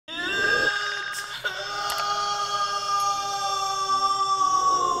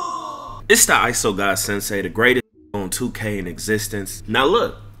It's the ISO God Sensei, the greatest on 2K in existence. Now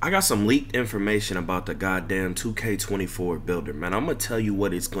look, I got some leaked information about the goddamn 2K24 builder, man. I'm gonna tell you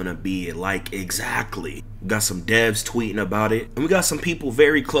what it's gonna be like exactly. We got some devs tweeting about it, and we got some people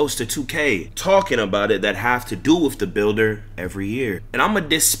very close to 2K talking about it that have to do with the builder every year. And I'm gonna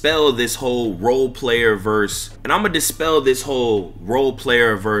dispel this whole role player verse, do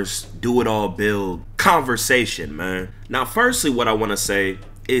it all build conversation, man. Now, firstly, what I wanna say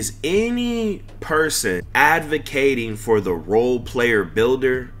is any person advocating for the role player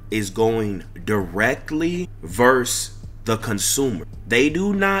builder is going directly versus the consumer. They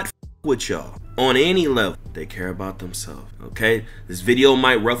do not f with y'all on any level. They care about themselves, okay? This video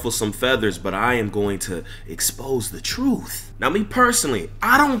might ruffle some feathers, but I am going to expose the truth. Now, me personally,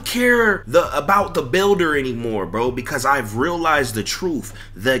 I don't care about the builder anymore, bro, because I've realized the truth.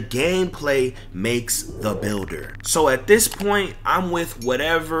 The gameplay makes the builder. So at this point, I'm with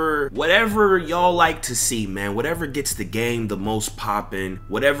whatever y'all like to see, man. Whatever gets the game the most popping,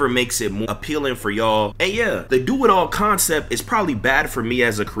 whatever makes it more appealing for y'all. And yeah, the do-it-all concept is probably bad for me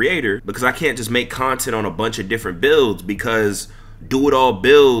as a creator because I can't just make content on a bunch of different builds, because do-it-all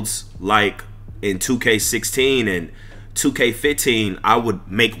builds like in 2K16 and 2K15, I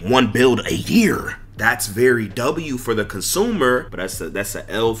would make one build a year. That's very W for the consumer, but that's a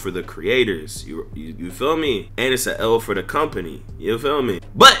L for the creators. You feel me? And it's a L for the company. You feel me?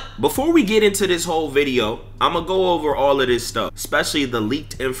 But before we get into this whole video, I'm gonna go over all of this stuff, especially the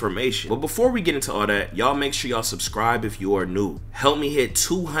leaked information. But before we get into all that, y'all make sure y'all subscribe if you are new. Help me hit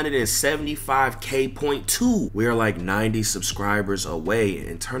 275K.2. We are like 90 subscribers away,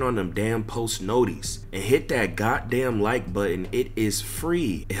 and turn on them damn post noties and hit that goddamn like button. It is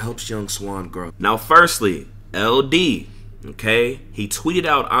free. It helps Young Swan grow. Now, firstly, LD, okay, he tweeted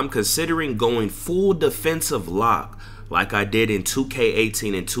out, "I'm considering going full defensive lock like I did in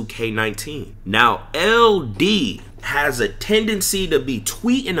 2K18 and 2K19. Now, LD has a tendency to be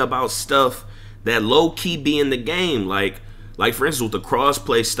tweeting about stuff that low-key be in the game, like for instance with the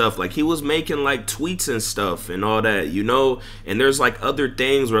crossplay stuff. Like, he was making like tweets and stuff and all that, you know. And there's like other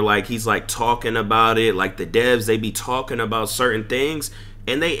things where like he's like talking about it, like the devs, they be talking about certain things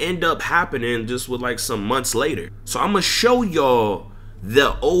and they end up happening just with like some months later. So I'm gonna show y'all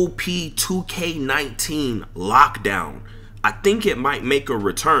the OP 2K19 lockdown. I think it might make a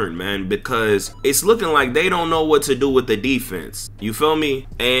return, man, because it's looking like they don't know what to do with the defense. You feel me?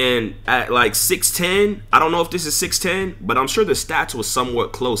 And at like 6'10", I don't know if this is 6'10", but I'm sure the stats was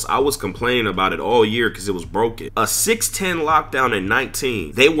somewhat close. I was complaining about it all year because it was broken. A 6'10" lockdown in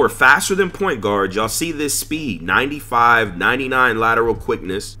 19. They were faster than point guards. Y'all see this speed, 95, 99 lateral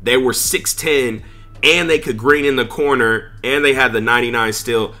quickness. They were 6'10", and they could green in the corner, and they had the 99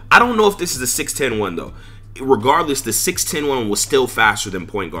 still. I don't know if this is the 6'10" one though. Regardless, the 6'10" one was still faster than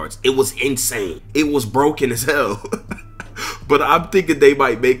point guards. It was insane. It was broken as hell. But I'm thinking they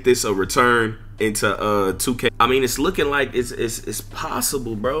might make this a return into 2K. I mean, it's looking like it's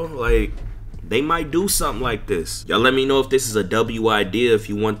possible, bro. Like, they might do something like this. Y'all let me know if this is a W idea, if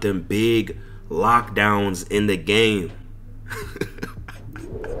you want them big lockdowns in the game.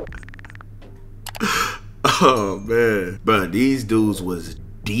 Oh man, but these dudes was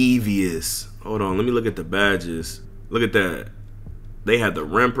devious. Hold on, let me look at the badges. Look at that. They had the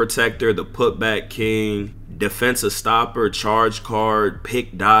rim protector, the putback king, defensive stopper, charge card,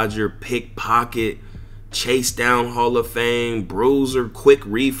 pick dodger, pickpocket, chase down Hall of Fame, bruiser, quick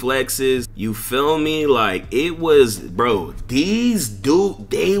reflexes. You feel me? Like, it was, bro, these dudes,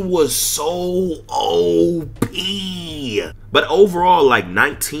 they was so OP. But overall, like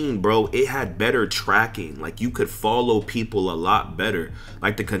 19, bro, it had better tracking. Like, you could follow people a lot better.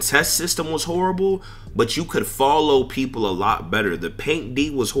 Like, the contest system was horrible, but you could follow people a lot better. The paint D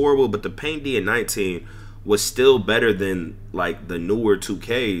was horrible, but the paint D in 19 was still better than like the newer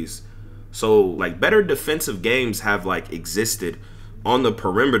 2Ks. So like, better defensive games have like existed on the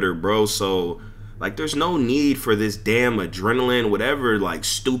perimeter, bro. So like, there's no need for this damn adrenaline, whatever, like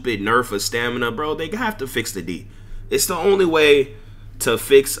stupid nerf of stamina, bro. They have to fix the D. It's the only way to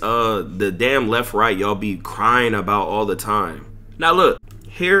fix the damn left right y'all be crying about all the time. Now look,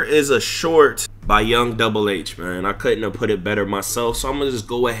 here is a short by Young Double H, man. I couldn't have put it better myself, so I'm gonna just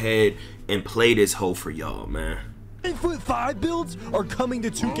go ahead and play this hoe for y'all, man. 7'5" builds are coming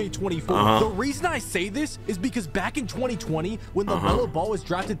to 2K24. The reason I say this is because back in 2020, when LaMelo Ball was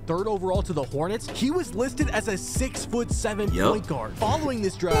drafted 3rd overall to the Hornets, he was listed as a 6'7" point guard. Following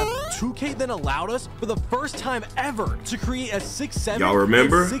this draft, 2K then allowed us for the first time ever to create a 6'7" Y'all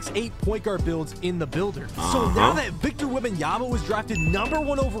remember? and 6'8" point guard builds in the builder. So now that Victor Wembanyama was drafted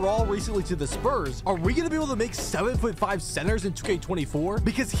 #1 overall recently to the Spurs, are we gonna be able to make 7'5" centers in 2K24?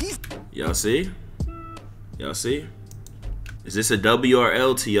 Because he's... Y'all see? Y'all see? Is this a W or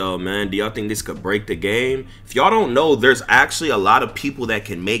L to y'all, man? Do y'all think this could break the game? If y'all don't know, there's actually a lot of people that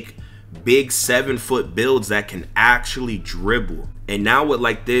can make big 7-foot builds that can actually dribble. And now with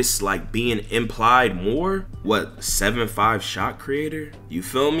like this, like being implied more, what, 7'5" shot creator? You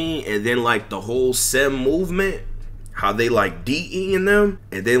feel me? And then like the whole sim movement, how they like DEing them,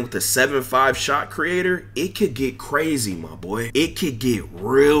 and then with the 7'5" shot creator, it could get crazy, my boy. It could get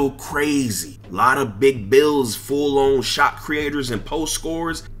real crazy. A lot of big builds, full-on shot creators and post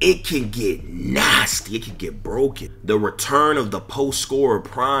scorers. It can get nasty. It can get broken. The return of the post scorer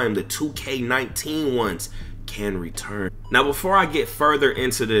prime, the 2K19 ones, can return. Now, before I get further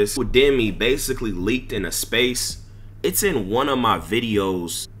into this, Demi basically leaked in a space. It's in one of my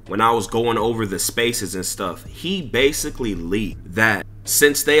videos. When I was going over the spaces and stuff, he basically leaked that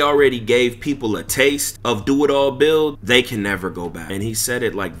since they already gave people a taste of do-it-all build, they can never go back. And he said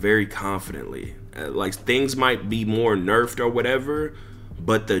it like very confidently. Like things might be more nerfed or whatever,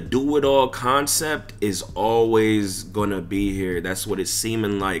 but the do-it-all concept is always gonna be here. That's what it's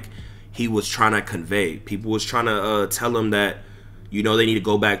seeming like he was trying to convey. People was trying to tell him that, you know, they need to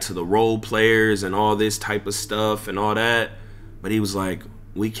go back to the role players and all this type of stuff and all that. But he was like,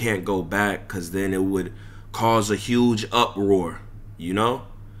 we can't go back because then it would cause a huge uproar, you know?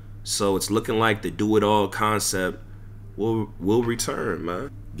 So it's looking like the do-it-all concept will return,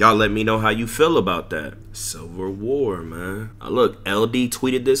 man. Y'all let me know how you feel about that. Civil War, man. Look, LD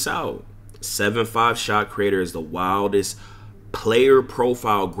tweeted this out. 7'5" shot creator is the wildest player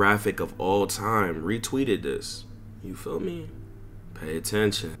profile graphic of all time. Retweeted this. You feel me? Pay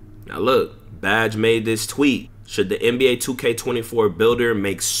attention. Now look, Badge made this tweet. Should the NBA 2K24 builder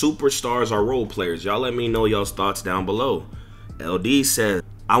make superstars or role players? Y'all let me know y'all's thoughts down below. LD says,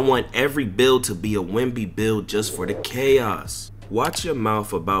 I want every build to be a Wemby build just for the chaos. Watch your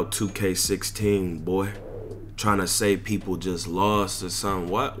mouth about 2K16, boy. Trying to say people just lost or something.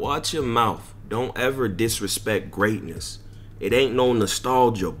 Watch your mouth. Don't ever disrespect greatness. It ain't no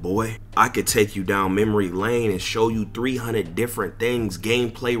nostalgia, boy. I could take you down memory lane and show you 300 different things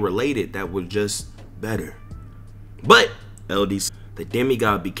gameplay related that were just better. But LD, the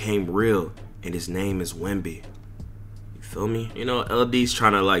demigod became real and his name is Wemby. You feel me? You know, LD's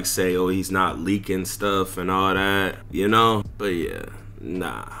trying to like say, oh, he's not leaking stuff and all that, you know? But yeah,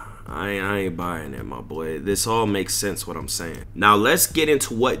 nah, I ain't buying it, my boy. This all makes sense what I'm saying. Now let's get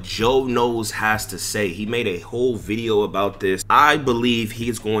into what Joe Knows has to say. He made a whole video about this. I believe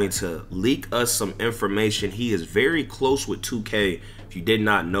he's going to leak us some information. He is very close with 2K. If you did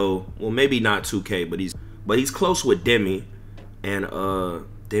not know, well, maybe not 2K, but he's close with Demi, and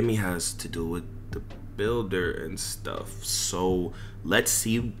Demi has to do with the builder and stuff. So let's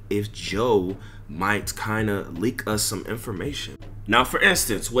see if Joe might kind of leak us some information. Now, for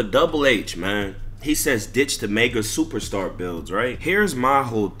instance, with Double H, man, he says ditch the mega superstar builds, right? Here's my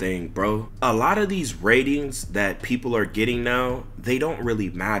whole thing, bro. A lot of these ratings that people are getting now, they don't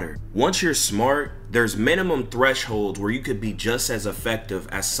really matter. Once you're smart, there's minimum thresholds where you could be just as effective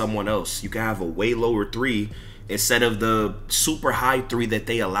as someone else. You can have a way lower 3 instead of the super high 3 that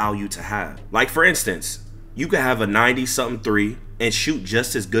they allow you to have. Like for instance, you could have a 90-something 3 and shoot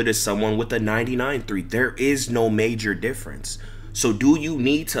just as good as someone with a 99 3. There is no major difference. So do you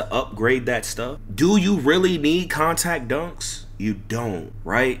need to upgrade that stuff? Do you really need contact dunks? You don't,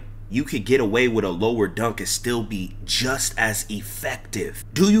 right? You could get away with a lower dunk and still be just as effective.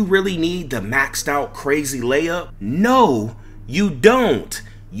 Do you really need the maxed out crazy layup? No, you don't.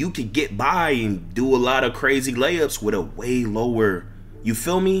 You could get by and do a lot of crazy layups with a way lower, you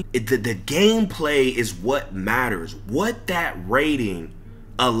feel me? The gameplay is what matters. What that rating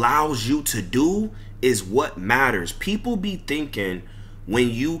allows you to do is what matters. People be thinking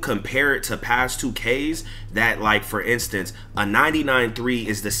when you compare it to past 2Ks that, like, for instance, a 99-3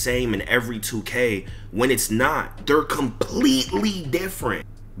 is the same in every 2K, when it's not. They're completely different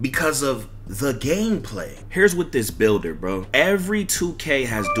because of the gameplay. Here's with this builder, bro. Every 2K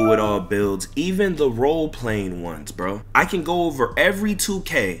has do-it-all builds, even the role-playing ones, bro. I can go over every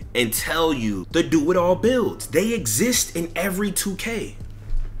 2K and tell you the do-it-all builds. They exist in every 2K.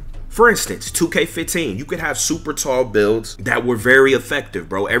 For instance, 2K15, you could have super tall builds that were very effective,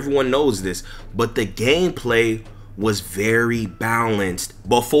 bro. Everyone knows this, but the gameplay was very balanced.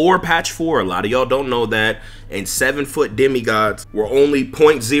 Before patch 4, a lot of y'all don't know that, and 7-foot demigods were only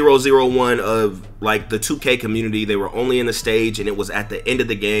 0.001 of like the 2K community. They were only in the stage, and it was at the end of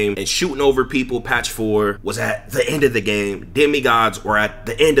the game, and shooting over people, patch 4 was at the end of the game. Demigods were at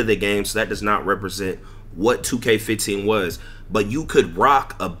the end of the game, so that does not represent what 2K15 was. But you could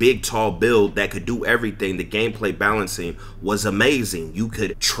rock a big tall build that could do everything. The gameplay balancing was amazing. You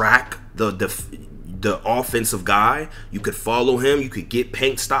could track the offensive guy, you could follow him, you could get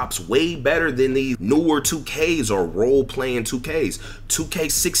paint stops way better than these newer 2Ks or role-playing 2Ks.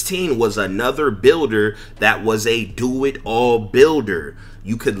 2K16 was another builder that was a do-it-all builder.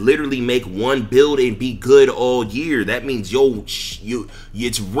 You could literally make one build and be good all year. That means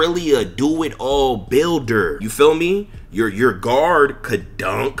it's really a do-it-all builder. You feel me? Your guard could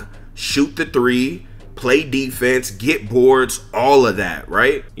dunk, shoot the 3, play defense, get boards, all of that,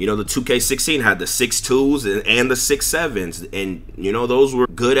 right? You know, the 2K16 had the 6'2s and the 6'7s, and you know, those were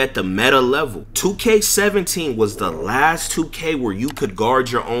good at the meta level. 2K17 was the last 2K where you could guard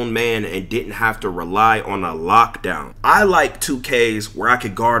your own man and didn't have to rely on a lockdown. I like 2Ks where I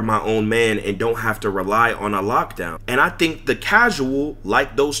could guard my own man and don't have to rely on a lockdown. And I think the casual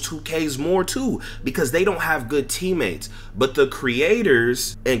like those 2Ks more too, because they don't have good teammates. But the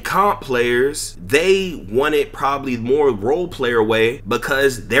creators and comp players, they want it probably more role player way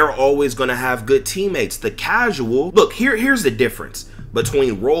because they're always going to have good teammates. The casual, look, here's the difference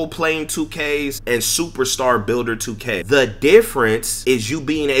between role-playing 2Ks and superstar builder 2K. The difference is you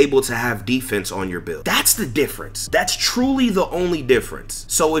being able to have defense on your build. That's the difference. That's truly the only difference.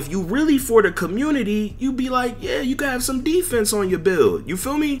 So if you really for the community, you be like, yeah, you can have some defense on your build. You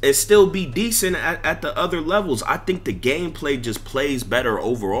feel me? And still be decent at the other levels. I think the gameplay just plays better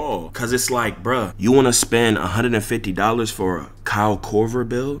overall. Cause it's like, bruh, you wanna spend $150 for a Kyle Korver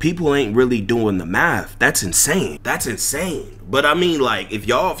build? People ain't really doing the math. That's insane. That's insane. But I mean, like, if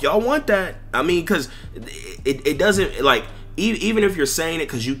y'all want that, I mean, cause it doesn't, like, even if you're saying it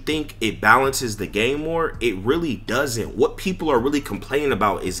because you think it balances the game more, it really doesn't. What people are really complaining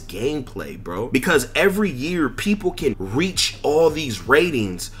about is gameplay, bro. Because every year people can reach all these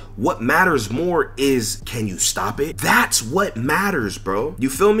ratings. What matters more is, can you stop it? That's what matters, bro. You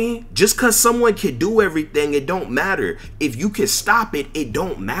feel me? Just because someone can do everything, it don't matter. If you can stop it, it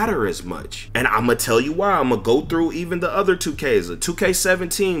don't matter as much. And I'm gonna tell you why. I'm gonna go through even the other 2Ks. The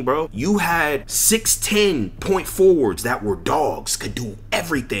 2K17, bro, you had 6'10" point forwards that were dogs, could do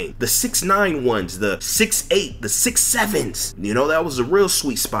everything. The 6'9" ones, the 6'8", the 6'7s, you know, that was a real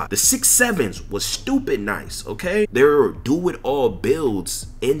sweet spot. The 6'7s was stupid nice, okay? There were do-it-all builds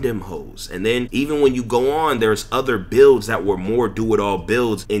in them hoes. And then even when you go on, there's other builds that were more do-it-all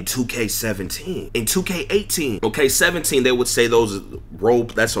builds in 2K17. In 2K18, okay, 17, they would say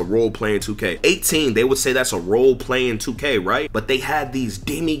that's a role-playing 2K. 18, they would say that's a role-playing 2K, right? But they had these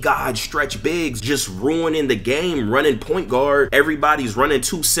demigod stretch bigs just ruining the game, running point guard. Everybody's running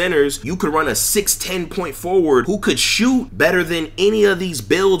 2 centers. You could run a 6'10" point forward who could shoot better than any of these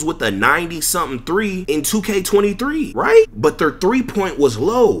builds with a 90-something 3 in 2K23, right? But their 3-point was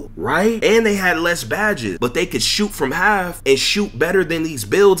low, right? And they had less badges, but they could shoot from half and shoot better than these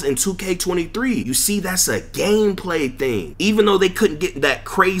builds in 2K23. You see, that's a gameplay thing. Even though they couldn't get that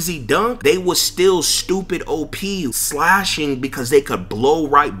crazy dunk, they was still stupid OP slashing because they could blow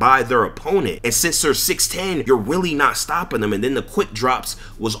right by their opponent. And since they're 6'10", you're really not stopping them. And then the quick drops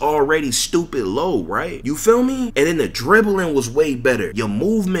was already stupid low, right? You feel me? And then the dribbling was way better. Your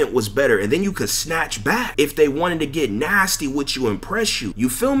movement was better. And then you could snatch back if they wanted to get nasty with you and press you. You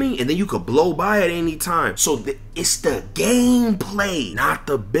feel me? And then you could blow by at any time. So it's the gameplay, not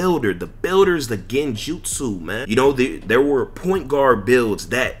the builder. The builder's the genjutsu, man. You know, there were point guard builds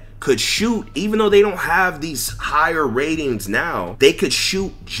that could shoot, even though they don't have these higher ratings now, they could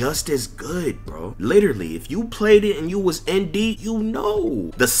shoot just as good, bro. Literally, if you played it and you was ND, you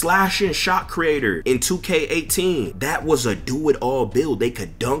know. The slashing shot creator in 2K18, that was a do-it-all build. They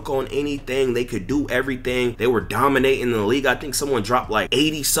could dunk on anything. They could do everything. They were dominating the league. I think someone dropped like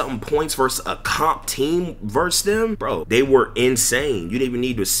 80-something points versus a comp team versus them. Bro, they were insane. You didn't even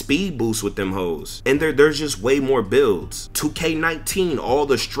need to speed boost with them hoes. And there's just way more builds. 2K19, all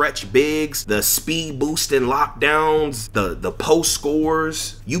the stretch bigs, the speed boosting lockdowns, the post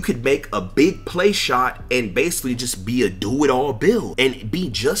scores. You could make a big play shot and basically just be a do-it-all build and be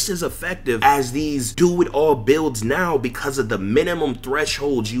just as effective as these do-it-all builds now because of the minimum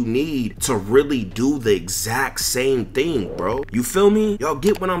thresholds you need to really do the exact same thing, bro. You feel me? Y'all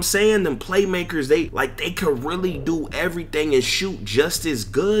get what I'm saying? Them playmakers, they could really do everything and shoot just as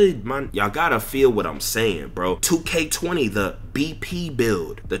good, man. Y'all gotta feel what I'm saying, bro. 2K20, BP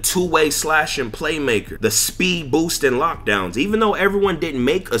build, the two-way slash and playmaker, the speed boost and lockdowns. Even though everyone didn't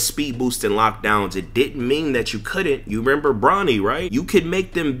make a speed boost and lockdowns, it didn't mean that you couldn't. You remember Bronny, right? You could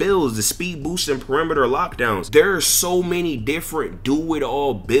make them builds, the speed boost and perimeter lockdowns. There are so many different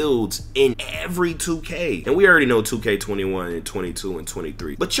do-it-all builds in every 2K. And we already know 2K21 and 22 and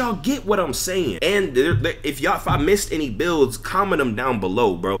 23. But y'all get what I'm saying. And if I missed any builds, comment them down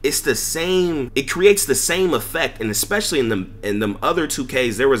below, bro. It's the same, it creates the same effect. And especially in them other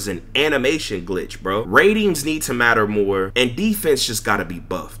 2Ks, there was an animation glitch, bro. Ratings need to matter more, and defense just gotta be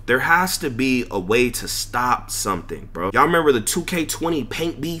buffed. There has to be a way to stop something, bro. Y'all remember the 2K20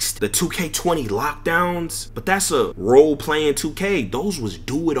 paint beast, the 2K20 lockdowns? But that's a role-playing 2K. Those was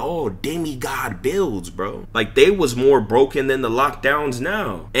do-it-all demigod builds, bro. Like, they was more broken than the lockdowns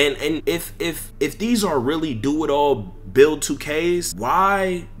now. And if these are really do-it-all build 2Ks,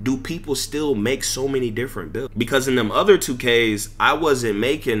 why do people still make so many different builds? Because in them other 2Ks, I wasn't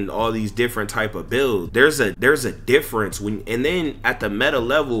making all these different type of builds. There's a difference when, and then at the meta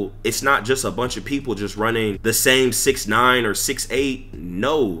level, it's not just a bunch of people just running the same 6'9" or 6'8".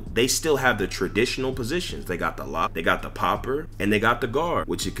 No, they still have the traditional positions. They got the lock, they got the popper, and they got the guard,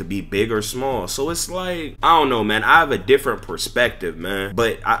 which it could be big or small. So it's like, I don't know, man. I have a different perspective, man.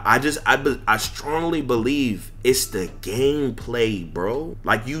 But I strongly believe it's the gameplay, bro.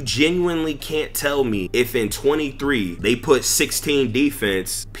 Like, you genuinely can't tell me if in 23 they put 16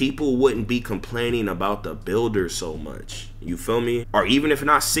 defense, people wouldn't be complaining about the builder so much. You feel me? Or even if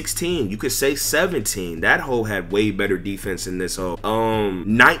not 16, you could say 17. That hoe had way better defense in this hoe.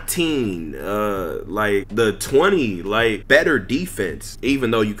 19, like the 20, like better defense. Even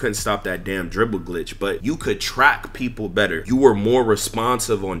though you couldn't stop that damn dribble glitch, but you could track people better. You were more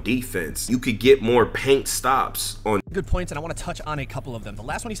responsive on defense. You could get more paint stops on. Good points, and I want to touch on a couple of them. The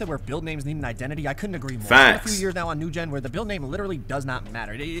last one he said where build names need an identity, I couldn't agree more. Facts. It's been a few years now on new gen where the build name literally does not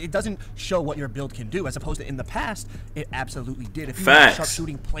matter. It doesn't show what your build can do, as opposed to in the past, it absolutely did. If you were a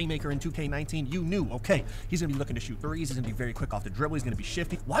sharpshooting playmaker in 2K19, you knew, okay, he's going to be looking to shoot threes, he's going to be very quick off the dribble, he's going to be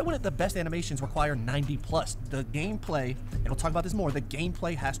shifty. Why wouldn't the best animations require 90 plus? The gameplay, and we'll talk about this more, the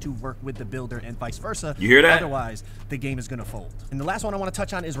gameplay has to work with the builder and vice versa. You hear that? Otherwise, the game is going to fold. And the last one I want to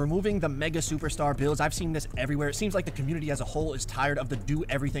touch on is removing the mega superstar builds. I've seen this everywhere. It seems like the community as a whole is tired of the do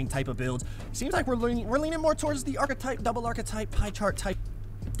everything type of builds. It seems like we're leaning more towards the archetype, double archetype, pie chart type.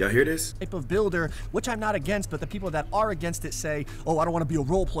 Y'all hear this? Type of builder, which I'm not against, but the people that are against it say, oh, I don't want to be a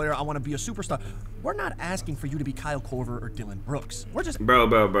role player, I want to be a superstar. We're not asking for you to be Kyle Korver or Dylan Brooks. We're just...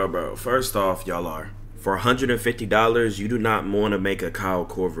 Bro. First off, y'all are. For $150, you do not want to make a Kyle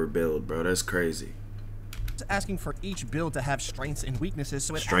Korver build, bro. That's crazy. Asking for each build to have strengths and weaknesses,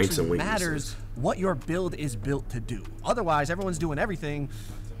 so it strengths actually and matters what your build is built to do. Otherwise, everyone's doing everything.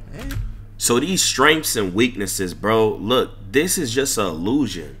 So these strengths and weaknesses, bro, look, this is just an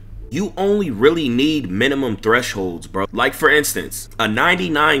illusion. You only really need minimum thresholds, bro. Like, for instance, a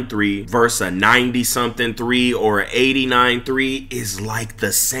 99-3 versus a 90-something 3 or an 89-3 is like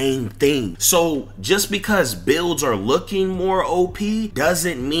the same thing. So just because builds are looking more OP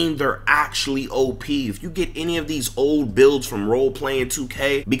doesn't mean they're actually OP. If you get any of these old builds from role-playing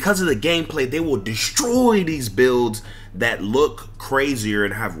 2K, because of the gameplay, they will destroy these builds that look crazier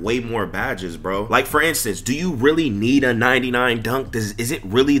and have way more badges, bro. Like, for instance, do you really need a 99 dunk? Is it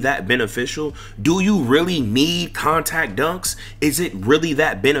really that beneficial? Do you really need contact dunks? Is it really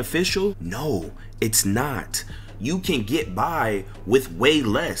that beneficial? No, it's not. You can get by with way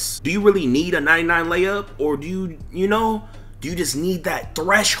less. Do you really need a 99 layup, or do you just need that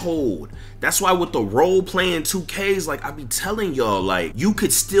threshold? That's why with the role-playing 2Ks, like, I be telling y'all, like, you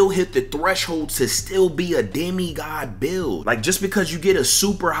could still hit the threshold to still be a demigod build. Like, just because you get a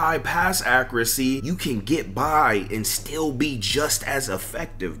super high pass accuracy, you can get by and still be just as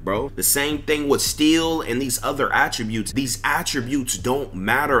effective, bro. The same thing with steal and these other attributes. These attributes don't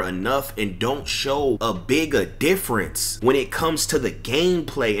matter enough and don't show a bigger difference when it comes to the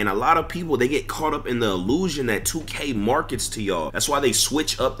gameplay. And a lot of people, they get caught up in the illusion that 2K markets to y'all. That's why they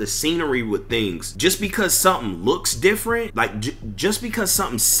switch up the scenery with things. Just because something looks different, like just because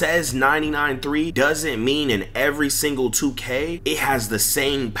something says 99-3 doesn't mean in every single 2K it has the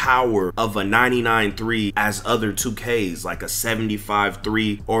same power of a 99-3 as other 2Ks, like a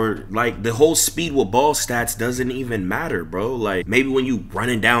 75-3, or like the whole speed with ball stats doesn't even matter, bro. Like, maybe when you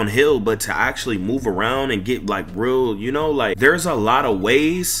running downhill, but to actually move around and get like real, like, there's a lot of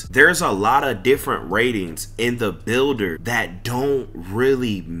ways, there's a lot of different ratings in the builder that that don't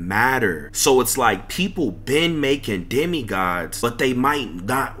really matter. So it's like people been making demigods, but they might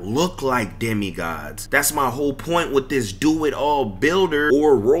not look like demigods. That's my whole point with this do-it-all builder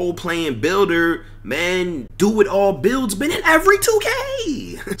or role-playing builder. Man, do-it-all builds been in every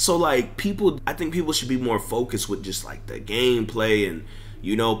 2K. So like I think people should be more focused with just like the gameplay and,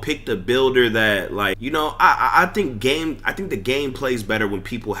 you know, pick the builder that, like, you know, I think the game plays better when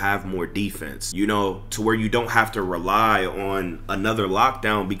people have more defense, you know, to where you don't have to rely on another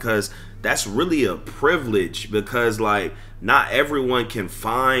lockdown, because that's really a privilege, because like not everyone can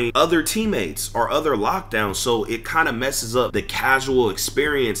find other teammates or other lockdowns. So it kind of messes up the casual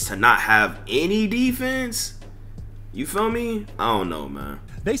experience to not have any defense. You feel me? I don't know, man.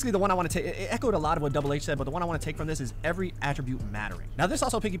 Basically, the one I want to take, it echoed a lot of what Double H said, but the one I want to take from this is every attribute mattering. Now, this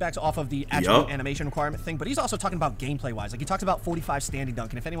also piggybacks off of the attribute animation requirement thing, but he's also talking about gameplay-wise. Like, he talks about 45 standing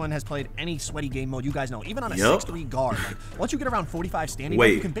dunk, and if anyone has played any sweaty game mode, you guys know, even on a 6'3" guard, like, once you get around 45 standing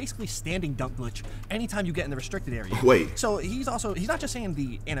dunk, you can basically standing dunk glitch anytime you get in the restricted area. So he's not just saying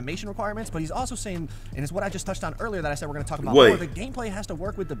the animation requirements, but he's also saying, and it's what I just touched on earlier that I said we're going to talk about more, the gameplay has to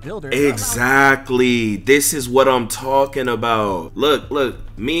work with the builder. Exactly. This is what I'm talking about. Look,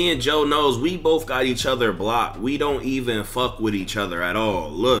 me and Joe knows we both got each other blocked. We don't even fuck with each other at all.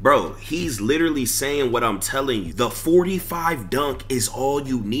 Look, bro, he's literally saying what I'm telling you. The 45 dunk is all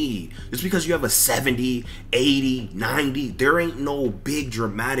you need. Just because you have a 70, 80, 90, there ain't no big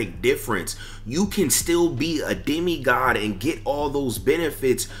dramatic difference. You can still be a demigod and get all those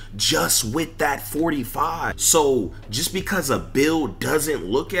benefits just with that 45. So just because a build doesn't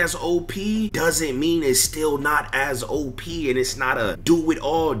look as OP doesn't mean it's still not as OP, and it's not a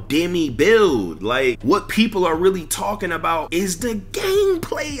do-it-all demi build. Like, what people are really talking about is the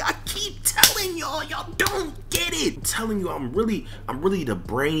gameplay. I keep telling y'all don't get it. I'm telling you, I'm really the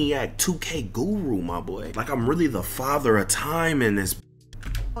brainiac 2K guru, my boy. Like, I'm really the father of time in this.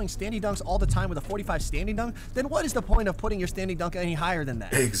 Standing dunks all the time with a 45 standing dunk, then what is the point of putting your standing dunk any higher than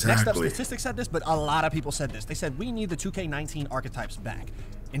that? Exactly. Next up, Statistics said this, but a lot of people said this. They said we need the 2K19 archetypes back.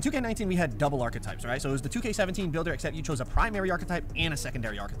 In 2K19, we had double archetypes, right? So it was the 2K17 builder, except you chose a primary archetype and a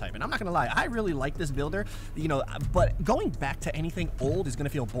secondary archetype. And I'm not gonna lie, I really like this builder, you know, but going back to anything old is gonna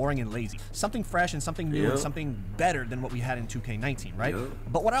feel boring and lazy. Something fresh and something new and something better than what we had in 2K19, right?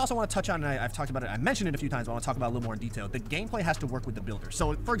 But what I also want to touch on, and I've talked about it, I mentioned it a few times, but I want to talk about it a little more in detail. The gameplay has to work with the builder.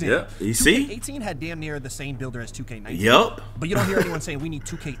 So, for example, you see? 2K18 had damn near the same builder as 2K19. But you don't hear anyone saying we need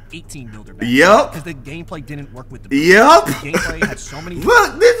 2K18 builder back. Because the gameplay didn't work with the builder. The gameplay had so many...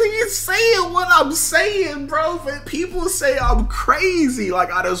 Look, this is saying what I'm saying, bro. But people say I'm crazy.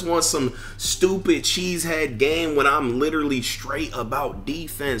 Like, I just want some stupid cheesehead game when I'm literally straight about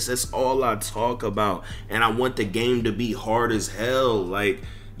defense. That's all I talk about. And I want the game to be hard as hell. Like,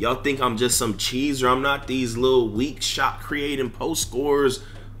 y'all think I'm just some cheeser. I'm not these little weak shot creating post scores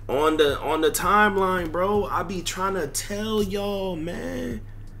on the timeline, bro. I be trying to tell y'all, man.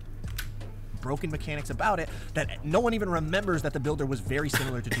 Broken mechanics about it that no one even remembers that the builder was very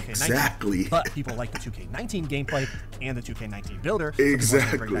similar to 2K19. But people like the 2K19 gameplay and the 2K19 builder.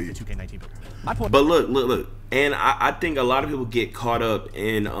 Exactly. Like the 2K19 builder. My point. But look. And I think a lot of people get caught up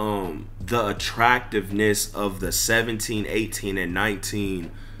in the attractiveness of the 17, 18, and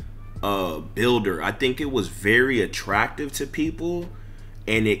 19 builder. I think it was very attractive to people,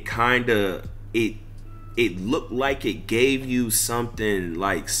 and it kind of it looked like it gave you something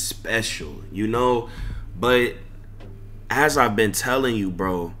like special, you know. But as I've been telling you,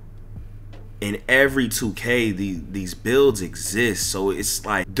 bro, in every 2K these builds exist. So it's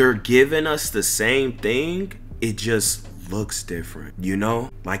like they're giving us the same thing, it just looks different, you know.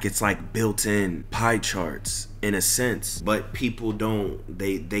 Like, it's like built-in pie charts in a sense, but people don't,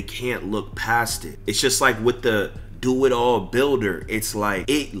 they can't look past it. It's just like with the do-it-all builder, it's like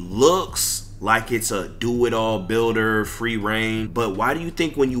it looks like it's a do-it-all builder, free reign. But why do you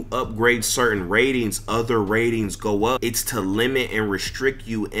think when you upgrade certain ratings, other ratings go up? It's to limit and restrict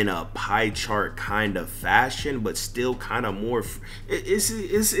you in a pie chart kind of fashion, but still kind of more.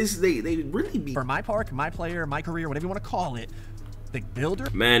 They really be. For my park, my player, my career, whatever you want to call it, the builder,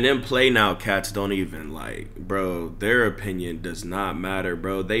 man, them play now cats don't even, like, bro, their opinion does not matter,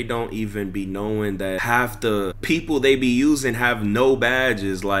 bro. They don't even be knowing that half the people they be using have no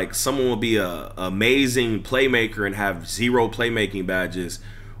badges. Like, someone will be a amazing playmaker and have 0 playmaking badges,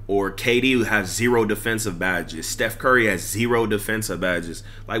 or KD has 0 defensive badges, Steph Curry has 0 defensive badges.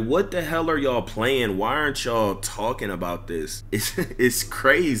 Like, what the hell are y'all playing? Why aren't y'all talking about this? It's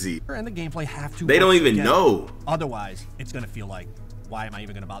crazy. And the gameplay have to, they don't even know. Otherwise it's gonna feel like why am I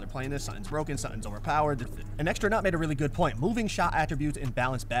even going to bother playing this? Something's broken, something's overpowered. An extra nut made a really good point. Moving shot attributes and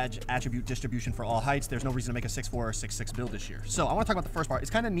balanced badge attribute distribution for all heights. There's no reason to make a 6'4 or 6'6 build this year. So I want to talk about the first part.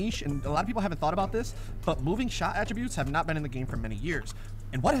 It's kind of niche, and a lot of people haven't thought about this, but moving shot attributes have not been in the game for many years.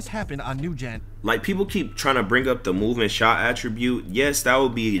 And what has happened on new gen? Like, people keep trying to bring up the moving shot attribute. Yes, that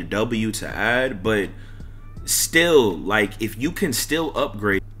would be a W to add, but still, like, if you can still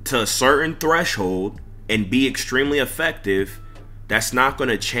upgrade to a certain threshold and be extremely effective, that's not going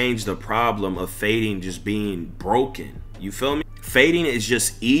to change the problem of fading just being broken. You feel me? Fading is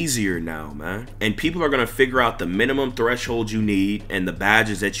just easier now, man. And people are going to figure out the minimum threshold you need and the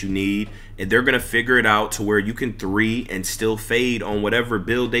badges that you need, and they're going to figure it out to where you can 3 and still fade on whatever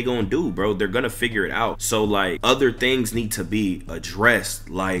build they going to do, bro. They're going to figure it out. So, like, other things need to be addressed,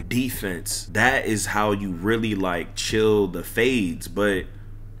 like defense. That is how you really, like, chill the fades. But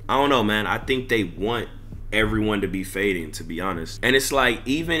I don't know, man. I think they want everyone to be fading, to be honest. And it's like,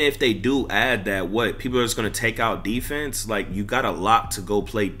 even if they do add that, what, people are just going to take out defense? Like, you got a lot to go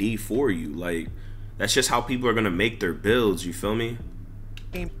play D for you. Like, that's just how people are going to make their builds, you feel me?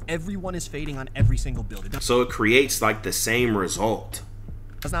 Everyone is fading on every single build. So it creates like the same result.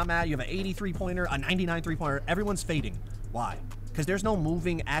 Does not matter. You have an 83 pointer, a 99 3-pointer. Everyone's fading. Why? Because there's no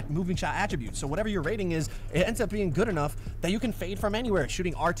moving shot attribute. So whatever your rating is, it ends up being good enough that you can fade from anywhere.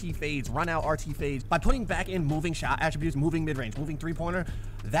 Shooting RT fades, run out RT fades. By putting back in moving shot attributes, moving mid-range, moving 3-pointer,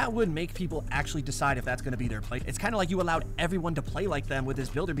 that would make people actually decide if that's going to be their play. It's kind of like you allowed everyone to play like them with this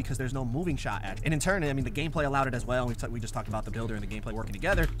builder because there's no moving shot attribute. And in turn, I mean, the gameplay allowed it as well. We just talked about the builder and the gameplay working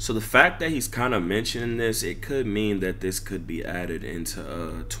together. So the fact that he's kind of mentioning this, it could mean that this could be added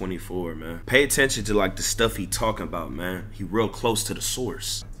into 24, man. Pay attention to, like, the stuff he talking about, man. He real close to the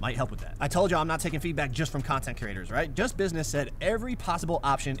source. Might help with that. I told you I'm not taking feedback just from content creators, right? Just Business said every possible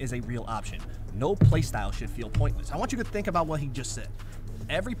option is a real option. No playstyle should feel pointless. I want you to think about what he just said.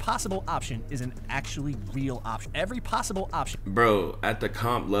 Every possible option is an actually real option. Every possible option. Bro, at the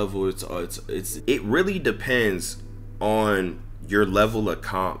comp level, it really depends on your level of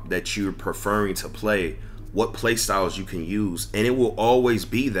comp that you're preferring to play, what play styles you can use, and it will always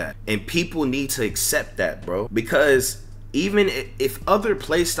be that. And people need to accept that, bro, because even if other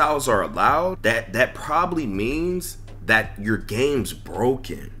play styles are allowed, that probably means that your game's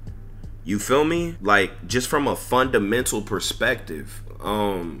broken. You feel me? Like, just from a fundamental perspective.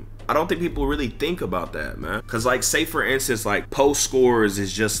 I don't think people really think about that, man. Cause, like, say for instance, like, post scores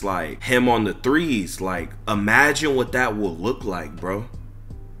is just like him on the threes. Like, imagine what that will look like, bro.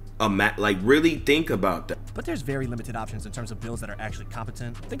 Like, really think about that. But there's very limited options in terms of builds that are actually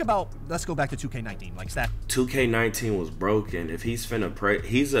competent. Think about, let's go back to 2K19, like stat. 2K19 was broken. If he's finna pray,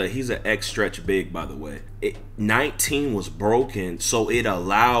 he's an X stretch big, by the way. 19 was broken, so it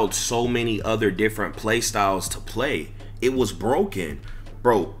allowed so many other different play styles to play. It was broken,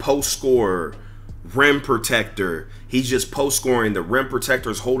 bro. Post scorer, rim protector. He's just post scoring. The rim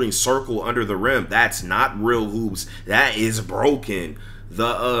protector's holding circle under the rim. That's not real hoops. That is broken.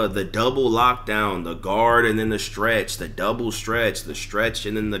 The double lockdown, the guard and then the stretch, the double stretch, the stretch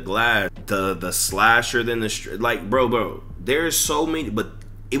and then the glass, the slasher, then the like, bro, there's so many, but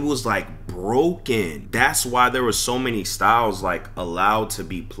it was like broken. That's why there were so many styles like allowed to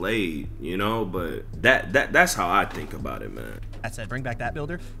be played, you know. But that's how I think about it, man. That said, bring back that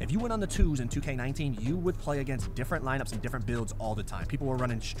builder. If you went on the 2s in 2K19, you would play against different lineups and different builds all the time. People were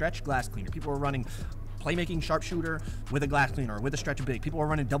running stretch glass cleaner. People were running playmaking sharpshooter with a glass cleaner or with a stretch big. People were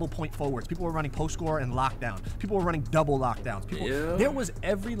running double point forwards. People were running post score and lockdown. People were running double lockdowns. There was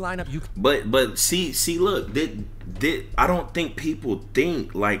every lineup you could. But see, look, I don't think people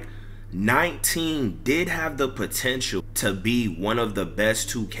think like 19 did have the potential to be one of the best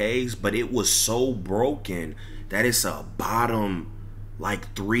 2Ks, but it was so broken that it's a bottom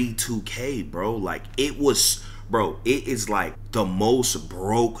like 3 2K, bro. Like, it was, bro, it is like the most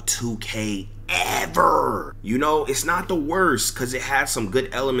broke 2K ever. You know, it's not the worst because it had some good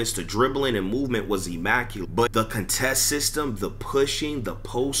elements. The dribbling and movement was immaculate, but the contest system, the pushing, the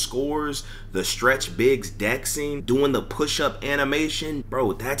post scores, the stretch bigs, dexing, doing the push-up animation,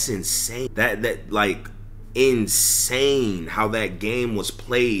 bro, that's insane. That like insane how that game was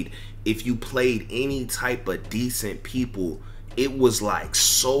played. If you played any type of decent people, it was like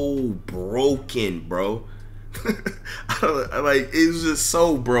so broken, bro. Like, it's just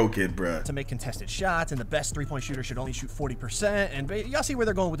so broken, bruh. To make contested shots, and the best three-point shooter should only shoot 40%. And y'all see where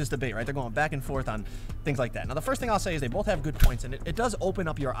they're going with this debate, right? They're going back and forth on things like that. Now, the first thing I'll say is they both have good points, and it does open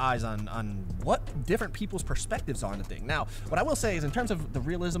up your eyes on what different people's perspectives are on the thing. Now, what I will say is in terms of the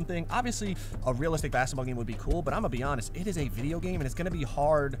realism thing, obviously a realistic basketball game would be cool, but I'm gonna be honest, it is a video game, and it's gonna be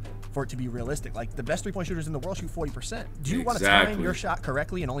hard for it to be realistic. Like, the best three-point shooters in the world shoot 40%. Do you want to time your shot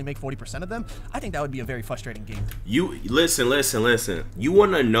correctly and only make 40% of them? I think that would be a very frustrating game. You listen. You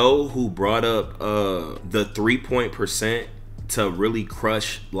want to know who brought up the 3-point percent to really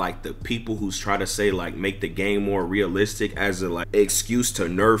crush like the people who's trying to say like make the game more realistic as a like excuse to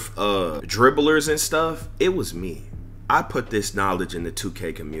nerf dribblers and stuff? It was me. I put this knowledge in the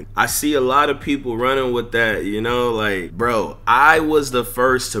 2K community. I see a lot of people running with that, you know, like, bro, I was the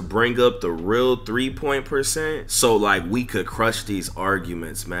first to bring up the real 3-point percent so like we could crush these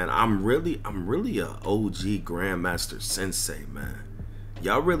arguments, man. I'm really a OG Grandmaster Sensei, man.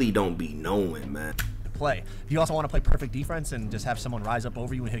 Y'all really don't be knowing, man. Play. If you also want to play perfect defense and just have someone rise up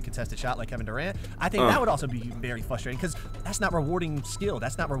over you and hit a contested shot like Kevin Durant, I think that would also be very frustrating because that's not rewarding skill.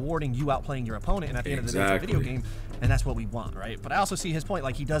 That's not rewarding you outplaying your opponent. And at the end of the day, it's a video game, and that's what we want, right? But I also see his point.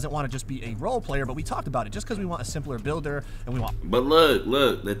 Like, he doesn't want to just be a role player, but we talked about it. Just because we want a simpler builder and we want. But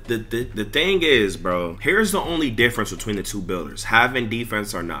look, the thing is, bro, here's the only difference between the two builders: having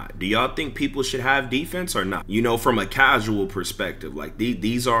defense or not. Do y'all think people should have defense or not? You know, from a casual perspective, like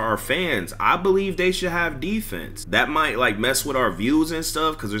these are our fans. I believe they should have defense. That might like mess with our views and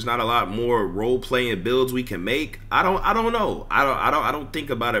stuff because there's not a lot more role playing builds we can make. I don't know. I don't think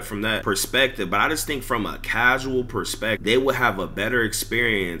about it from that perspective, but I just think from a casual perspective, they would have a better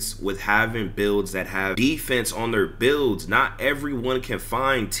experience with having builds that have defense on their builds. Not everyone can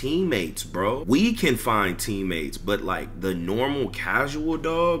find teammates, bro. We can find teammates, but like the normal casual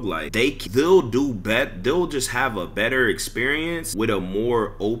dog, like they'll do better. They'll just have a better experience with a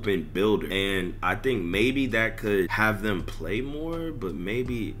more open builder, and I think maybe that could have them play more, but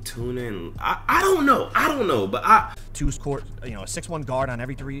maybe tune in. I don't know, but two score, you know, a 6-1 guard on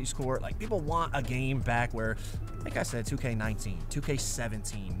every 3 score. Like, people want a game back where, like I said, 2K19,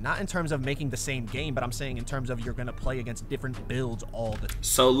 2K17, not in terms of making the same game, but I'm saying in terms of you're gonna play against different builds all the time.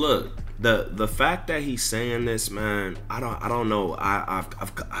 So look, the fact that he's saying this, man, I don't know.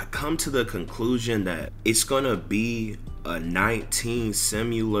 I've come to the conclusion that it's gonna be a 19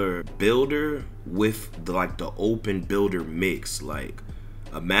 similar builder with the open builder mix. Like,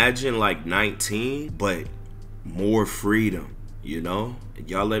 imagine like 19 but more freedom, you know?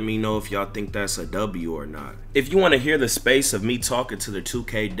 Y'all let me know if y'all think that's a W or not. If you want to hear the space of me talking to the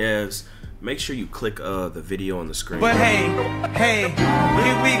 2K devs, make sure you click the video on the screen. But hey, here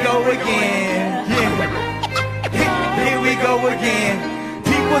we go again. Yeah. Here we go again.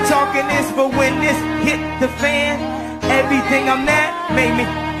 People talking this, but when this hit the fan, everything I'm at made me.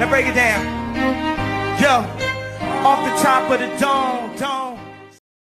 Now break it down. Yo, off the top of the dome.